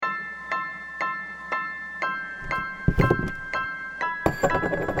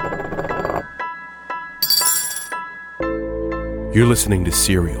You're listening to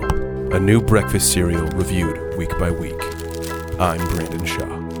Cereal, a new breakfast cereal reviewed week by week. I'm Brandon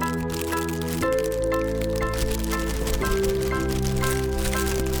Shaw.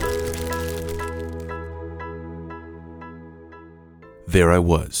 There I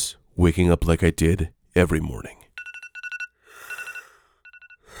was, waking up like I did every morning.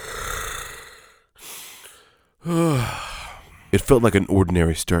 It felt like an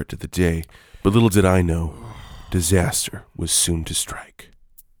ordinary start to the day, but little did I know, disaster was soon to strike.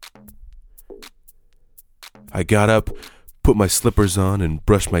 I got up, put my slippers on, and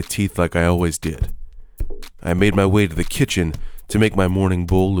brushed my teeth like I always did. I made my way to the kitchen to make my morning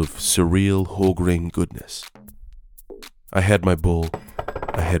bowl of surreal whole grain goodness. I had my bowl,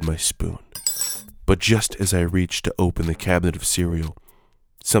 I had my spoon, but just as I reached to open the cabinet of cereal,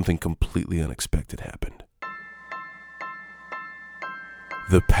 something completely unexpected happened.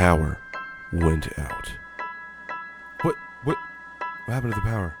 The power went out. What happened to the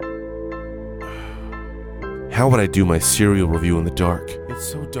power? How would I do my cereal review in the dark? It's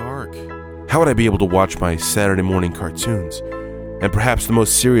so dark. How would I be able to watch my Saturday morning cartoons? And perhaps the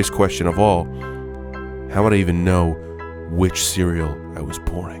most serious question of all, how would I even know which cereal I was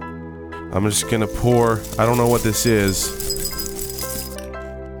pouring? I'm just gonna pour, I don't know what this is.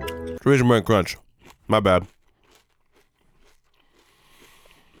 Raisin Bran Crunch. My bad.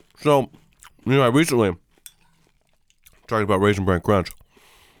 So, I recently talked about Raisin Bran Crunch.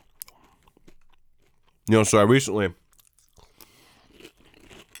 So I recently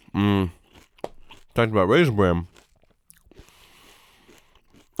talked about Raisin Bran.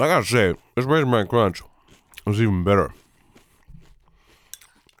 I gotta say, this Raisin Bran Crunch is even better.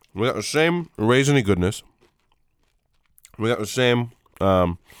 We got the same raisiny goodness. We got the same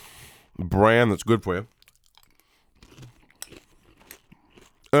bran that's good for you.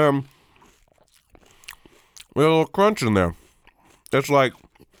 We got a little crunch in there. It's like,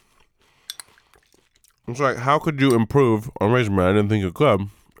 how could you improve on Raisin Bran? I didn't think you could.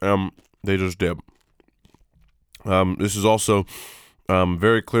 They just did. This is also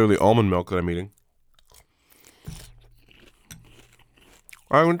very clearly almond milk that I'm eating.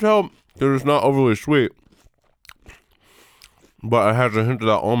 I can tell that it's not overly sweet, but it has a hint of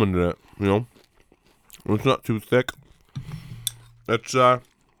that almond in it, It's not too thick. It's,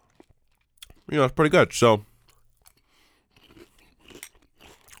 it's pretty good. So,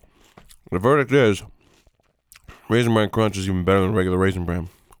 the verdict is, Raisin Bran Crunch is even better than regular Raisin Bran.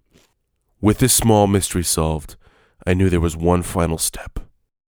 With this small mystery solved, I knew there was one final step.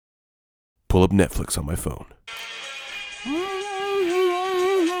 Pull up Netflix on my phone.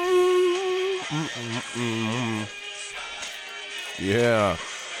 Yeah.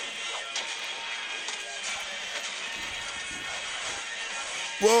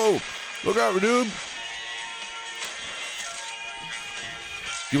 Whoa! Look out, dude!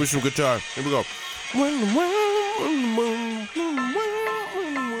 Give me some guitar. Here we go.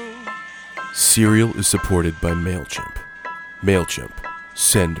 Cereal is supported by MailChimp. MailChimp.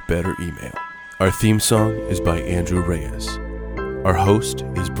 Send better email. Our theme song is by Andrew Reyes. Our host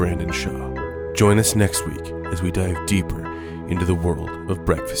is Brandon Shaw. Join us next week as we dive deeper into the world of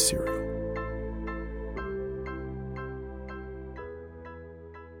breakfast cereal.